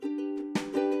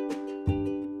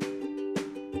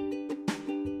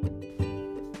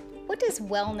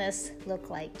wellness look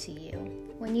like to you?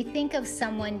 When you think of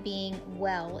someone being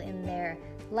well in their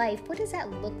life, what does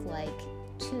that look like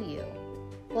to you?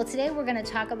 Well, today we're going to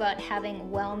talk about having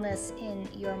wellness in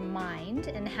your mind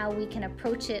and how we can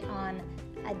approach it on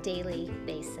a daily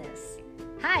basis.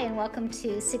 Hi, and welcome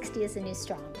to 60 is the New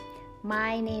Strong.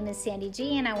 My name is Sandy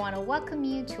G, and I want to welcome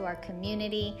you to our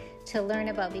community to learn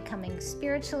about becoming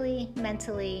spiritually,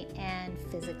 mentally, and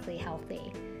physically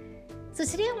healthy. So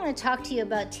today I want to talk to you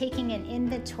about taking an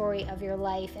inventory of your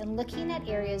life and looking at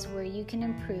areas where you can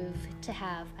improve to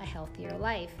have a healthier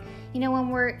life. You know, when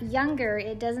we're younger,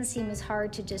 it doesn't seem as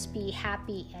hard to just be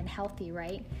happy and healthy,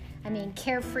 right? I mean,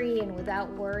 carefree and without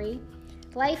worry.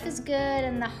 Life is good,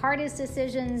 and the hardest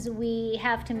decisions we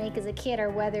have to make as a kid are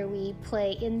whether we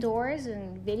play indoors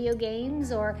in video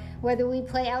games or whether we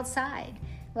play outside,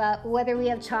 whether we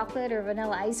have chocolate or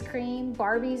vanilla ice cream,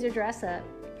 Barbies or dress up.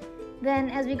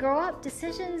 Then as we grow up,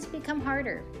 decisions become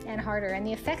harder and harder, and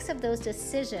the effects of those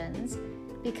decisions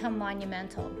become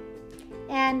monumental.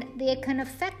 And they can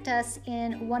affect us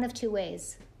in one of two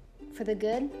ways, for the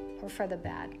good or for the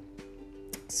bad.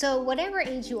 So whatever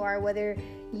age you are, whether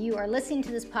you are listening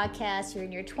to this podcast, you're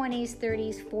in your 20s,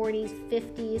 30s, 40s,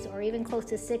 50s, or even close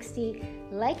to 60,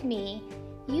 like me,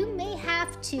 you may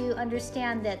have to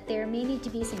understand that there may need to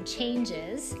be some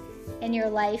changes in your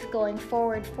life going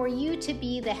forward for you to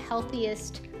be the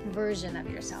healthiest version of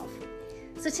yourself.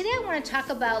 So today I want to talk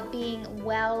about being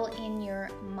well in your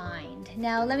mind.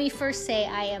 Now, let me first say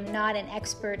I am not an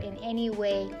expert in any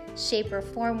way, shape, or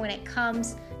form when it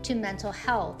comes to mental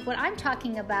health. What I'm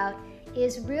talking about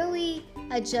is really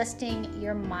adjusting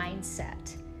your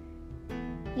mindset.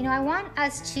 You know, I want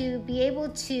us to be able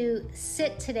to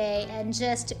sit today and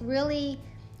just really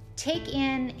take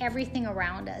in everything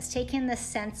around us, take in the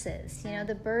senses, you know,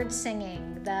 the birds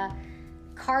singing, the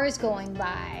cars going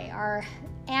by, our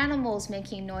animals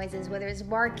making noises, whether it's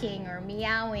barking or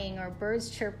meowing or birds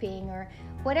chirping or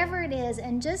whatever it is,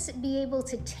 and just be able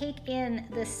to take in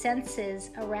the senses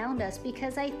around us,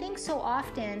 because I think so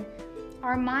often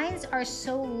our minds are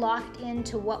so locked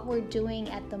into what we're doing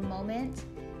at the moment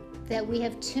that we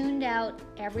have tuned out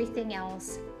everything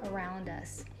else around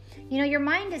us. You know, your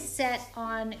mind is set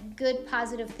on good,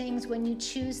 positive things when you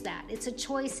choose that. It's a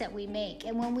choice that we make.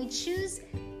 And when we choose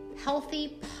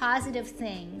healthy, positive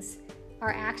things,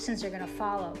 our actions are going to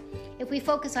follow. If we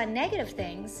focus on negative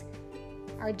things,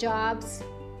 our jobs,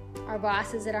 our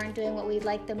bosses that aren't doing what we'd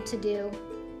like them to do,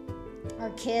 our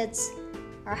kids,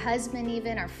 our husband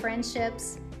even, our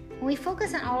friendships, when we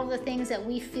focus on all of the things that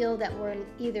we feel that we're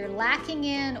either lacking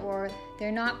in or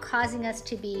they're not causing us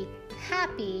to be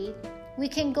happy, we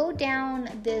can go down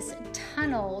this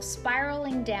tunnel,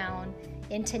 spiraling down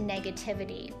into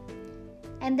negativity.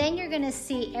 And then you're going to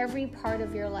see every part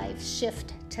of your life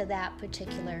shift to that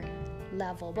particular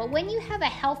level. But when you have a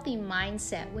healthy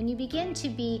mindset, when you begin to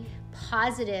be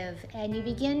positive and you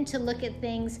begin to look at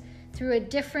things through a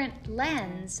different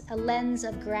lens, a lens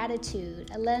of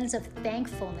gratitude, a lens of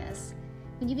thankfulness,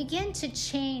 when you begin to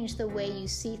change the way you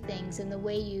see things and the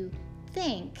way you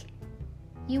think,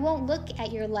 you won't look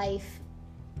at your life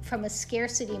from a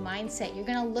scarcity mindset. You're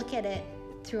going to look at it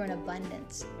through an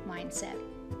abundance mindset.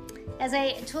 As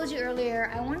I told you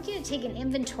earlier, I want you to take an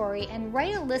inventory and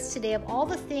write a list today of all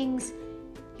the things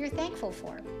you're thankful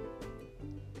for.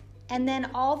 And then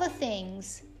all the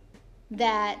things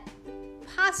that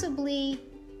possibly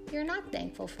you're not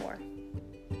thankful for.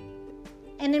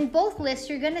 And in both lists,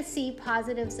 you're going to see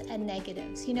positives and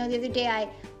negatives. You know, the other day I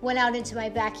went out into my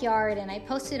backyard and I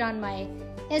posted on my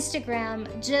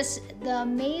Instagram just the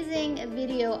amazing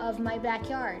video of my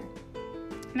backyard.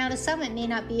 Now, to some it may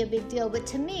not be a big deal, but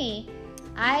to me,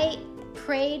 I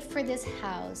prayed for this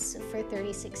house for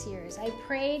 36 years. I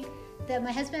prayed that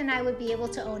my husband and I would be able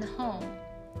to own a home,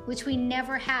 which we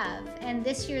never have. And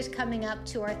this year's coming up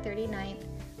to our 39th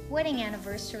wedding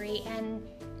anniversary. And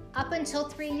up until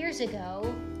 3 years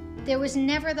ago, there was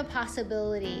never the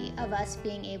possibility of us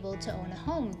being able to own a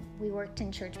home. We worked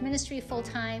in church ministry full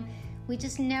time. We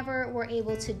just never were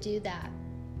able to do that.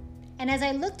 And as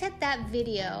I looked at that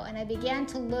video and I began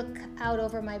to look out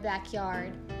over my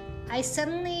backyard, I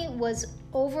suddenly was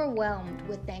overwhelmed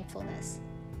with thankfulness.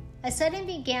 I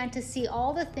suddenly began to see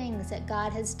all the things that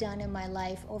God has done in my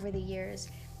life over the years.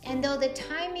 And though the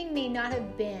timing may not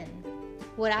have been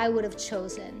what I would have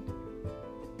chosen,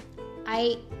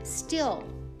 I still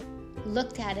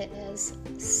looked at it as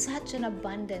such an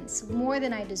abundance, more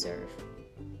than I deserve.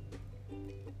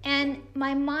 And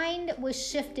my mind was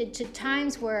shifted to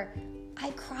times where I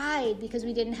cried because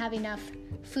we didn't have enough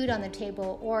food on the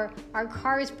table, or our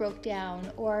cars broke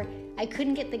down, or I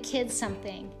couldn't get the kids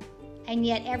something. And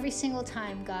yet every single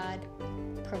time God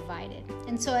provided.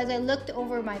 And so as I looked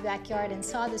over my backyard and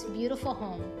saw this beautiful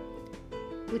home,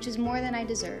 which is more than I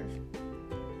deserve,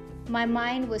 my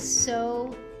mind was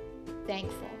so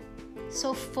thankful,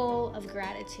 so full of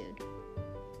gratitude.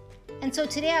 And so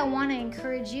today I want to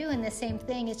encourage you in the same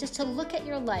thing, is just to look at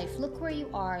your life, look where you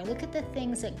are, look at the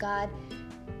things that God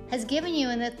has given you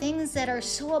and the things that are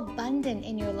so abundant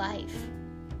in your life,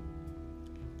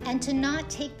 and to not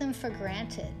take them for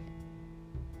granted,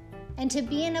 and to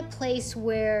be in a place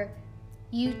where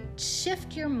you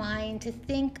shift your mind to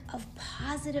think of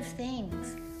positive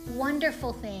things,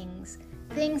 wonderful things,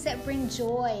 things that bring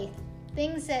joy,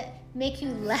 things that make you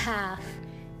laugh,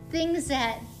 things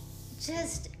that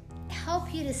just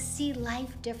help you to see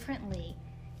life differently.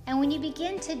 And when you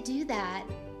begin to do that,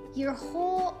 your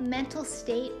whole mental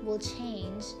state will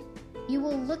change. You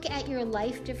will look at your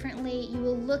life differently. You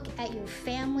will look at your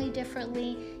family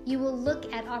differently. You will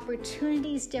look at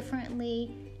opportunities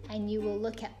differently. And you will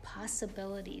look at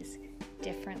possibilities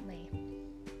differently.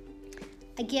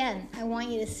 Again, I want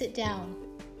you to sit down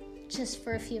just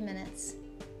for a few minutes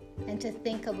and to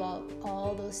think about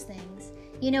all those things.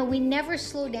 You know, we never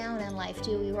slow down in life,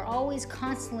 do we? We're always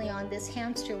constantly on this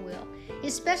hamster wheel,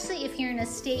 especially if you're in a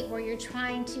state where you're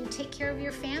trying to take care of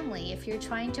your family, if you're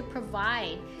trying to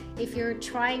provide, if you're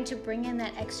trying to bring in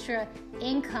that extra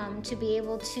income to be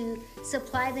able to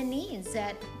supply the needs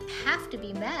that have to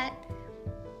be met.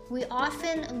 We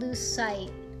often lose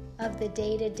sight of the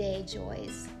day-to-day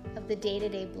joys, of the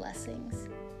day-to-day blessings.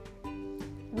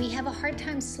 We have a hard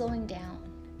time slowing down.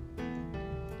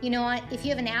 You know, if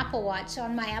you have an Apple Watch,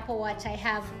 on my Apple Watch I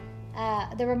have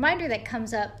the reminder that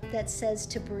comes up that says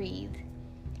to breathe.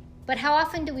 But how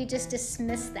often do we just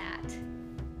dismiss that?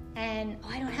 And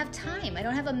I don't have time. I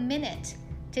don't have a minute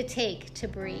to take to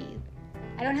breathe.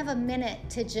 I don't have a minute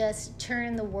to just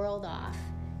turn the world off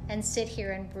and sit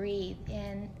here and breathe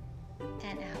in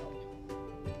and out.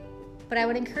 But I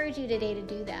would encourage you today to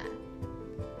do that.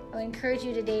 I would encourage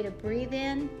you today to breathe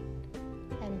in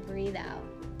and breathe out.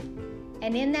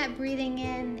 And in that breathing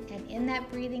in and in that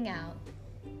breathing out,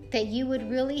 that you would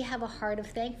really have a heart of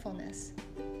thankfulness,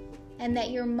 and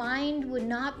that your mind would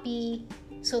not be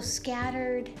so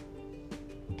scattered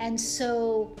and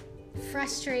so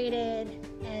frustrated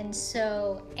and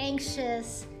so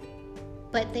anxious,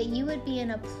 but that you would be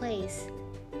in a place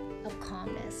of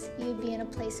calmness. You would be in a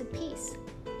place of peace.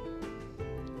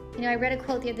 You know, I read a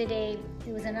quote the other day.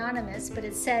 It was anonymous, but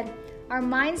it said, "Our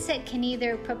mindset can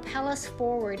either propel us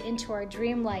forward into our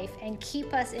dream life and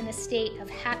keep us in a state of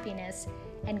happiness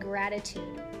and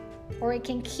gratitude, or it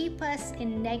can keep us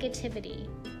in negativity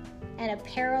and a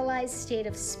paralyzed state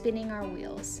of spinning our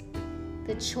wheels.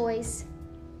 The choice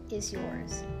is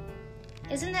yours."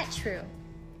 Isn't that true?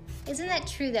 Isn't that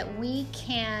true that we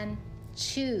can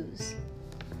choose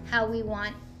how we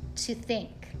want to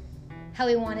think, how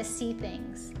we want to see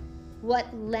things, what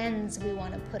lens we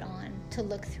want to put on to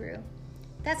look through?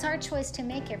 That's our choice to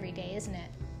make every day, isn't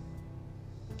it?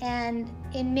 And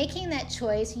in making that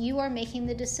choice, you are making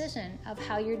the decision of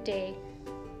how your day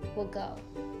will go.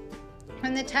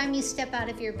 From the time you step out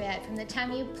of your bed, from the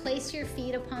time you place your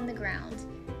feet upon the ground,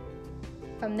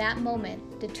 from that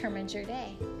moment determines your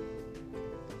day.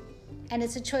 And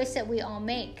it's a choice that we all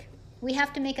make. We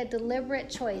have to make a deliberate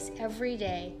choice every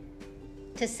day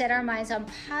to set our minds on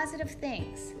positive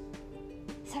things.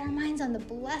 Set our minds on the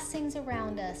blessings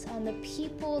around us, on the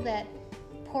people that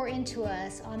pour into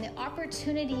us, on the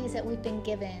opportunities that we've been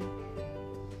given.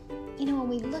 You know, when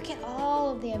we look at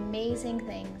all of the amazing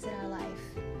things in our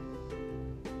life,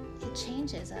 it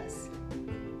changes us.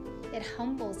 It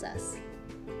humbles us.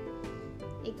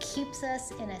 It keeps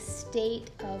us in a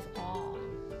state of awe.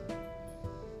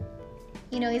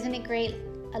 You know, isn't it great,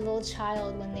 a little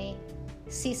child, when they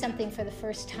see something for the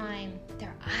first time,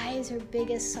 their eyes are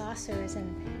big as saucers,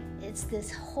 and it's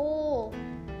this whole,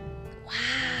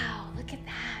 wow, look at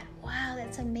that. Wow,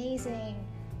 that's amazing.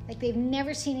 Like they've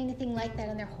never seen anything like that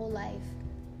in their whole life.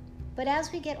 But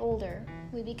as we get older,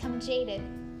 we become jaded.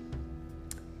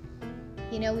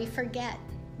 You know, we forget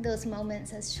those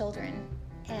moments as children,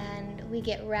 and we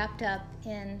get wrapped up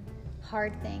in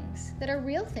hard things that are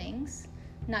real things,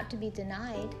 not to be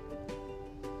denied.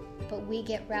 But we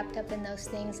get wrapped up in those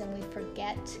things and we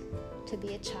forget to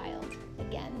be a child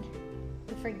again.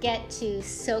 We forget to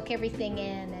soak everything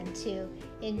in and to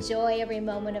enjoy every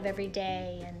moment of every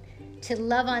day, and to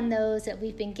love on those that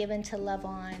we've been given to love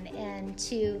on, and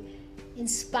to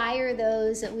inspire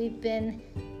those that we've been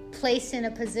placed in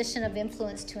a position of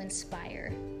influence to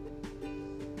inspire.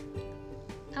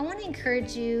 I want to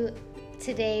encourage you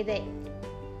today that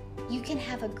you can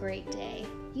have a great day.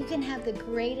 You can have the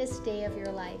greatest day of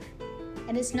your life.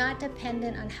 And it's not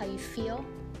dependent on how you feel.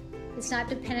 It's not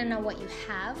dependent on what you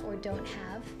have or don't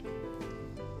have.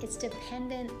 It's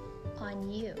dependent on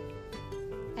you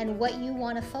and what you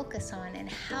want to focus on and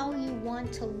how you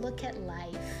want to look at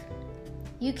life.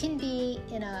 You can be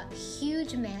in a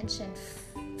huge mansion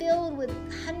filled with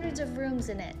hundreds of rooms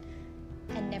in it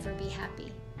and never be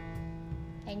happy.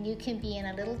 And you can be in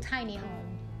a little tiny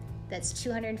home that's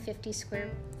 250 square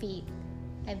feet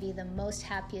and be the most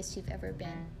happiest you've ever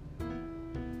been.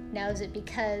 Now, is it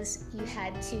because you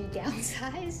had to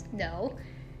downsize? No.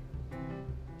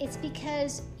 It's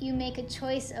because you make a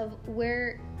choice of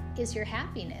where is your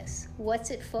happiness?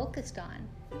 What's it focused on?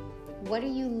 What are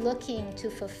you looking to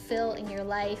fulfill in your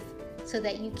life so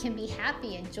that you can be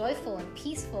happy and joyful and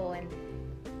peaceful and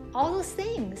all those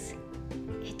things?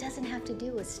 It doesn't have to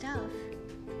do with stuff.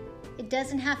 It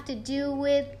doesn't have to do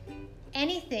with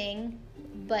anything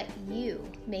but you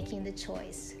making the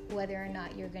choice whether or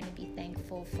not you're going to be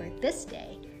thankful for this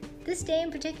day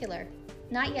in particular,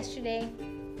 not yesterday,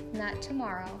 not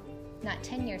tomorrow, not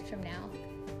 10 years from now.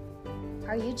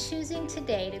 Are you choosing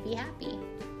today to be happy?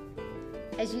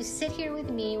 As you sit here with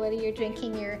me, whether you're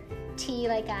drinking your tea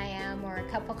like I am, or a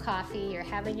cup of coffee, you're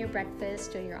having your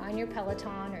breakfast, or you're on your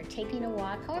Peloton, or taking a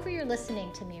walk, however you're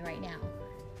listening to me right now,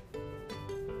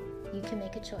 you can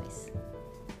make a choice.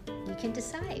 You can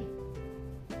decide.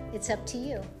 It's up to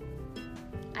you.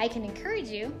 I can encourage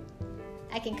you.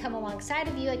 I can come alongside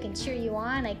of you. I can cheer you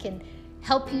on. I can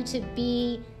help you to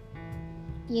be,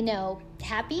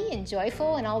 happy and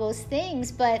joyful and all those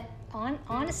things. But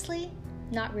honestly,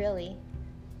 not really.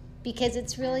 Because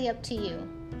it's really up to you.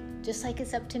 Just like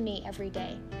it's up to me every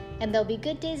day. And there'll be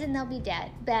good days and there'll be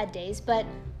bad days. But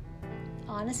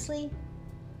honestly,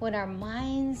 when our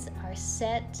minds are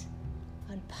set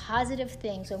on positive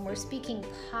things, when we're speaking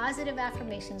positive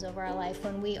affirmations over our life,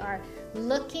 when we are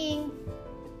looking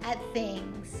at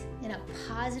things in a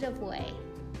positive way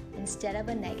instead of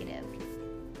a negative,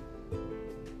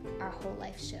 our whole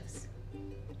life shifts.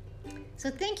 So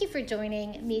thank you for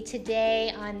joining me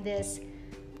today on this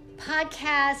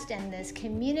podcast and this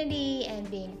community and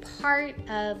being part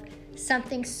of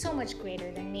something so much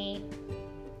greater than me.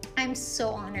 I'm so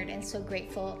honored and so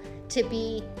grateful to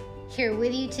be here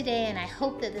with you today, and I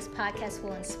hope that this podcast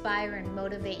will inspire and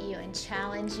motivate you and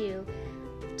challenge you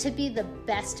to be the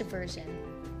best version